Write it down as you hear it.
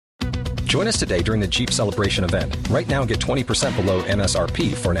Join us today during the Jeep Celebration event. Right now, get 20% below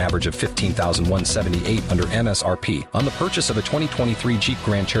MSRP for an average of $15,178 under MSRP on the purchase of a 2023 Jeep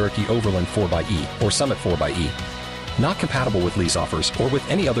Grand Cherokee Overland 4xE or Summit 4xE. Not compatible with lease offers or with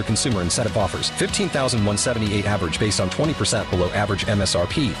any other consumer incentive offers. $15,178 average based on 20% below average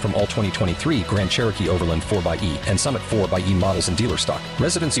MSRP from all 2023 Grand Cherokee Overland 4xE and Summit 4xE models in dealer stock.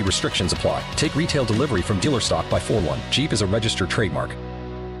 Residency restrictions apply. Take retail delivery from dealer stock by 4/1. Jeep is a registered trademark.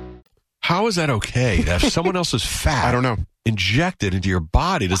 How is that okay to have someone else's fat I don't know. injected into your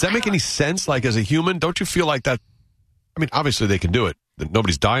body? Does that make any sense? Like, as a human, don't you feel like that? I mean, obviously they can do it.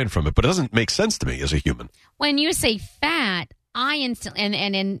 Nobody's dying from it, but it doesn't make sense to me as a human. When you say fat, I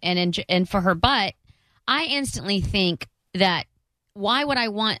instantly and for her butt, I instantly think that why would I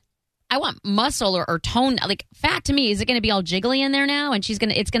want muscle or tone? Like, fat to me, is it going to be all jiggly in there now? And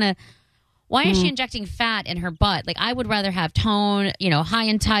why is she injecting fat in her butt? Like, I would rather have tone, high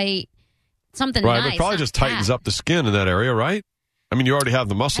and tight, something right, nice. It probably just tightens up the skin in that area, right? I mean, you already have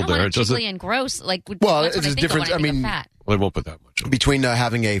the muscle there. It jiggly and gross. Like, well, that's it's what a difference. I mean, fat. Well, they won't put that much between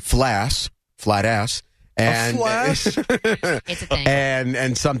having a flat ass, and it's a thing,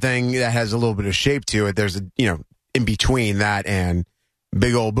 and something that has a little bit of shape to it. There's in between that and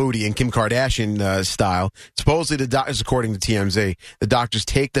big old booty in Kim Kardashian style. Supposedly, the doctors, according to TMZ, the doctors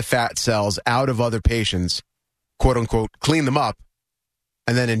take the fat cells out of other patients, quote unquote, clean them up,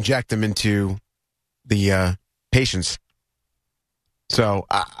 and then inject them into the patients. So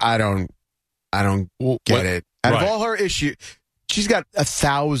I don't get it. Out of all her issues, she's got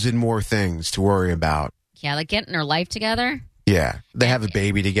 1,000 more things to worry about. Yeah, like getting her life together. Yeah, they have a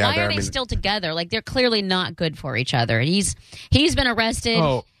baby together. Why are they still together? Like, they're clearly not good for each other. And he's been arrested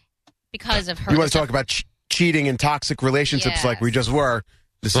because of her. You want to talk about cheating and toxic relationships like we just were?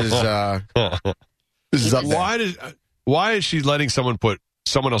 This is up there. Why is she letting someone put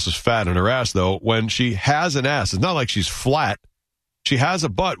someone else's fat in her ass though when she has an ass? It's not like she's flat. She has a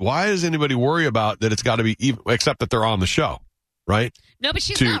butt. Why does anybody worry about that it's got to be even, except that they're on the show, right? No, but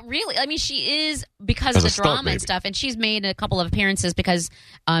she's not really. I mean, she is because of the drama and stuff, and she's made a couple of appearances because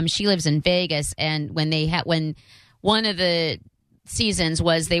she lives in Vegas, and when one of the seasons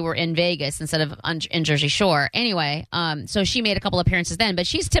was they were in Vegas instead of in Jersey Shore. Anyway, so she made a couple of appearances then, but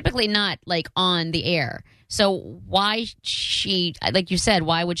she's typically not like on the air. So why like you said,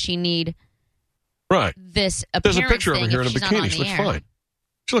 why would she need? Right. This There's a picture of her here in a bikini. She looks fine.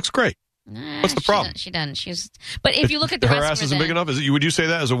 She looks great. What's the problem? She doesn't. But if you look at the her rest ass of her, isn't big enough. Would you say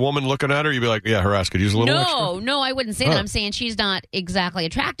that as a woman looking at her? You'd be like, yeah, her ass could use a little extra. No, I wouldn't say that. I'm saying she's not exactly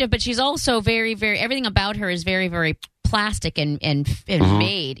attractive, but she's also very, very. Everything about her is very, very plastic and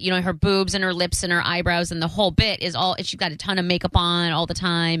made. Her boobs and her lips and her eyebrows and the whole bit is all. She's got a ton of makeup on all the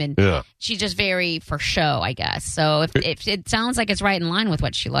time, and she's just very for show, I guess. So if it sounds like it's right in line with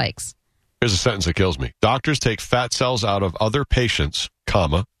what she likes. Here's a sentence that kills me. Doctors take fat cells out of other patients,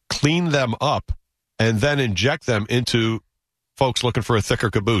 clean them up, and then inject them into folks looking for a thicker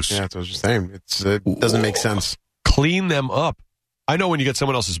caboose. Yeah, that's what I was just saying. It doesn't make sense. Clean them up. I know when you get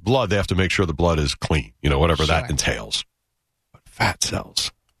someone else's blood, they have to make sure the blood is clean, whatever that entails. But fat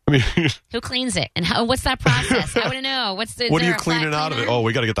cells. I mean, who cleans it? And what's that process? I want to know. What are you cleaning out of it? Oh,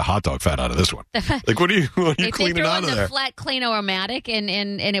 we got to get the hot dog fat out of this one. Like, what are you cleaning out of there? They throw in the flat clean-o-matic and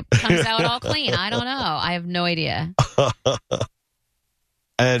it comes out all clean. I don't know. I have no idea.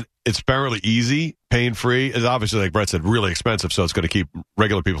 And it's fairly easy, pain-free. It's obviously, like Brett said, really expensive, so it's going to keep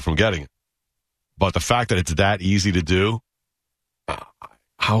regular people from getting it. But the fact that it's that easy to do,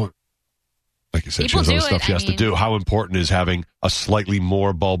 how... Like you said, she has other stuff she has to do. How important is having a slightly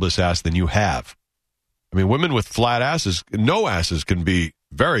more bulbous ass than you have? I mean, women with flat asses, no asses can be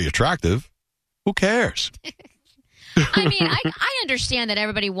very attractive. Who cares? I mean, I understand that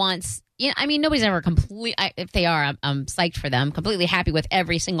everybody wants, nobody's ever if they are, I'm psyched for them, completely happy with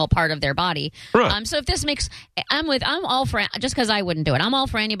every single part of their body. Right. So if this makes, I'm all for, just because I wouldn't do it, I'm all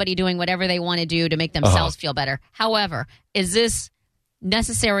for anybody doing whatever they want to do to make themselves feel better. However, is this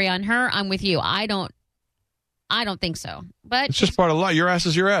necessary on her? I'm with you. I don't think so. But it's just part of life. Your ass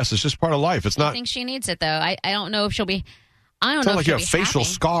is your ass. It's just part of life. It's not. I think she needs it though. I don't know if she'll be. I don't know. It's not like you have facial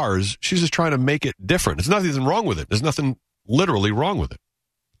happy. scars. She's just trying to make it different. There's nothing wrong with it. There's nothing literally wrong with it.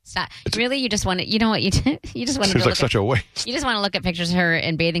 Stop. Really, you just want to. You know what? You just want to. Seems like such a waste. You just want to look at pictures of her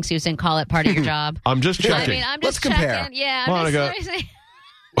in bathing suits and call it part of your job. I'm just checking. I'm just Let's checking. compare. Yeah. Monica.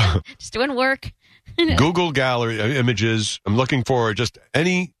 Just doing work. Google gallery images. I'm looking for just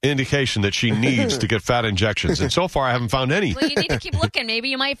any indication that she needs to get fat injections. And so far, I haven't found any. Well, you need to keep looking. Maybe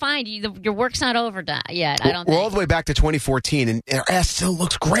you might find your work's not over yet. I don't think. We're all the way back to 2014, and her ass still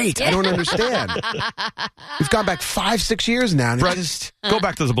looks great. Yeah. I don't understand. We've gone back 5-6 years now. And Brett, go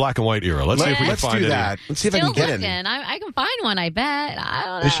back to the black and white era. Let's see if we can find do that. Any. Let's see if I can get it. I can find one, I bet. I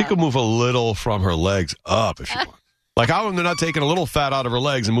don't know. She could move a little from her legs up if she wants. Like, how come they're not taking a little fat out of her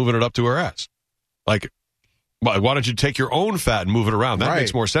legs and moving it up to her ass? Like, why don't you take your own fat and move it around? That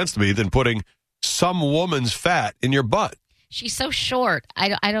makes more sense to me than putting some woman's fat in your butt. She's so short.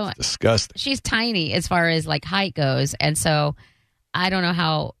 I don't. Disgusting. She's tiny as far as like height goes, and so I don't know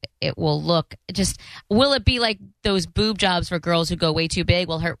how it will look. Will it be like those boob jobs for girls who go way too big?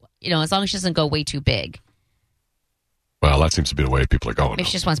 Will her, as long as she doesn't go way too big. Well, that seems to be the way people are going. Maybe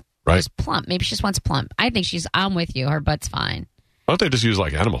she just wants just plump. Maybe she just wants plump. I think I'm with you. Her butt's fine. Why don't they just use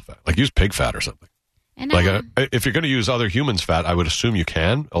like animal fat? Like use pig fat or something. And, like if you're going to use other humans' fat, I would assume you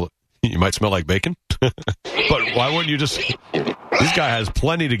can. You might smell like bacon. But why wouldn't you just... This guy has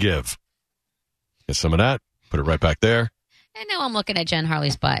plenty to give. Get some of that. Put it right back there. And now I'm looking at Jen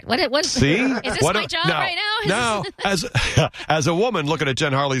Harley's butt. What See? Is this my job right now? Now, as a woman looking at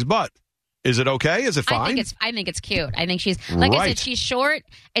Jen Harley's butt, is it okay? Is it fine? I think it's cute. I think she's I said, she's short.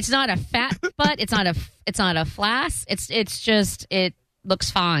 It's not a fat butt. It's not a flass. It's just it looks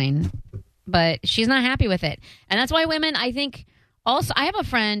fine, but she's not happy with it, and that's why women. I think also I have a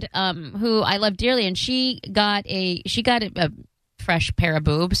friend who I love dearly, and she got a fresh pair of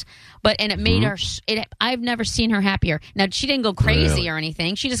boobs, and it made her. I've never seen her happier. Now she didn't go crazy or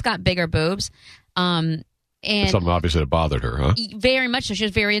anything. She just got bigger boobs. And something obviously that bothered her, huh? Very much so. She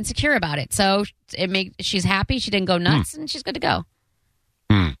was very insecure about it. So she's happy. She didn't go nuts, and she's good to go.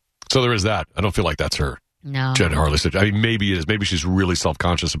 So there is that. I don't feel like that's her. No. Jen Harley said. I mean, maybe it is. Maybe she's really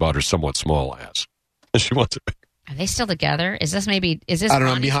self-conscious about her somewhat small ass. She wants it big. Are they still together? Is this? I don't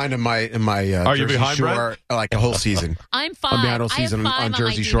know. I'm behind in my Are you Jersey behind, Shore, Brett? Like a whole season. I'm fine. I'm behind a whole season on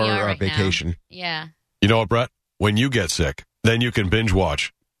Jersey Shore right vacation. Now. Yeah. You know what, Brett? When you get sick, then you can binge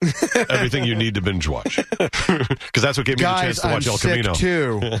watch everything you need to binge watch. Because that's what gave me the chance to watch El Camino.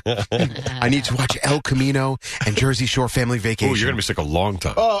 Too. I need to watch El Camino and Jersey Shore Family Vacation. Oh, you're going to be sick a long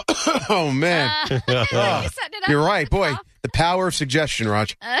time. Oh man. You're right. Boy, the power of suggestion,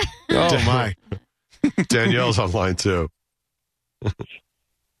 Raj. Oh, my. Danielle's online, too.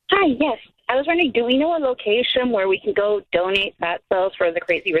 Hi, yes. I was wondering, do we know a location where we can go donate fat cells for the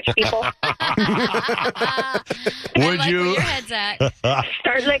crazy rich people? Would you? Where your head's at.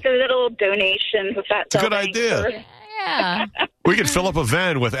 Start like a little donation for fat cells. Good idea. Yeah. We could fill up a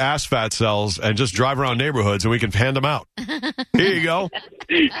van with ass fat cells and just drive around neighborhoods and we can hand them out. Here you go.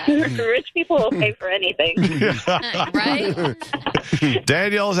 Rich people will pay for anything. Right?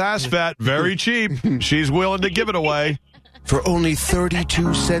 Danielle's ass fat, very cheap. She's willing to give it away. For only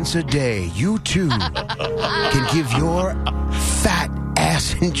 32 cents a day, you too can give your fat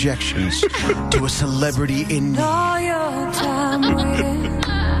ass injections to a celebrity in need.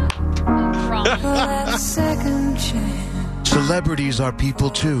 Celebrities are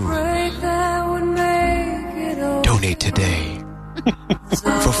people too. Donate today.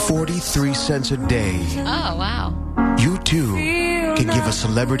 For 43 cents a day. Oh, wow. You too can give a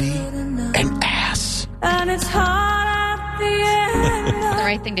celebrity an ass. And it's hard at the end. The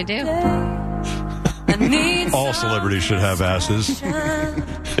right thing to do. All celebrities should have asses.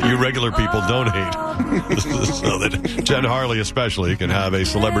 You regular people donate. So that Jen Harley especially can have a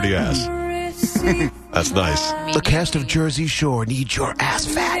celebrity ass. That's nice. The cast of Jersey Shore needs your ass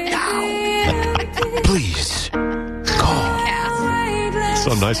fat now. Please call. It's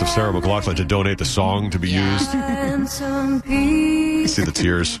so nice of Sarah McLachlan to donate the song to be used. I see the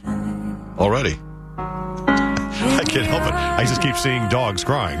tears already. I can't help it. I just keep seeing dogs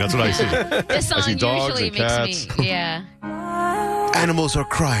crying. That's what I see. This song I see dogs usually and makes cats. me, yeah. Animals are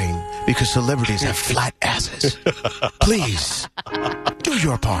crying because celebrities have flat asses. Please, do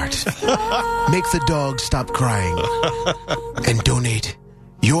your part. Make the dogs stop crying and donate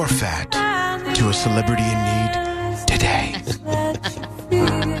your fat to a celebrity in need today.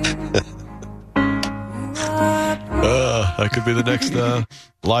 That could be the next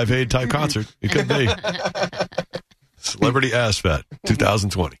Live Aid type concert. It could be. Celebrity Ass Fat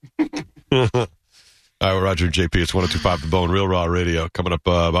 2020. All right, we're Roger and JP. It's 102.5 The Bone, Real Raw Radio. Coming up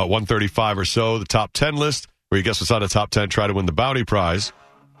about 1:35 or so, the top 10 list, where you guess what's on the top 10, try to win the bounty prize.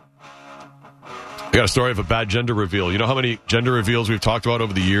 We got a story of a bad gender reveal. You know how many gender reveals we've talked about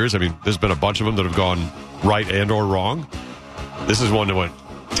over the years? I mean, there's been a bunch of them that have gone right and or wrong. This is one that went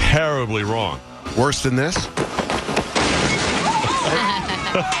terribly wrong. Worse than this?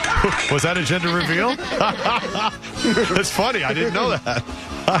 Was that a gender reveal? That's funny. I didn't know that.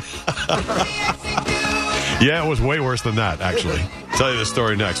 Yeah, it was way worse than that, actually. I'll tell you the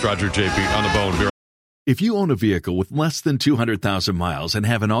story next. Roger, JP, on the bone. If you own a vehicle with less than 200,000 miles and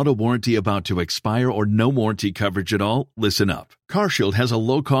have an auto warranty about to expire or no warranty coverage at all, listen up. CarShield has a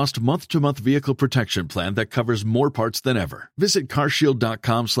low-cost month-to-month vehicle protection plan that covers more parts than ever. Visit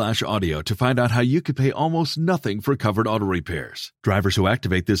carshield.com/audio to find out how you could pay almost nothing for covered auto repairs. Drivers who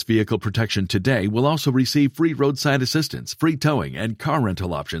activate this vehicle protection today will also receive free roadside assistance, free towing, and car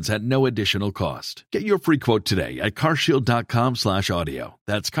rental options at no additional cost. Get your free quote today at carshield.com/audio.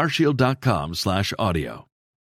 That's carshield.com/audio.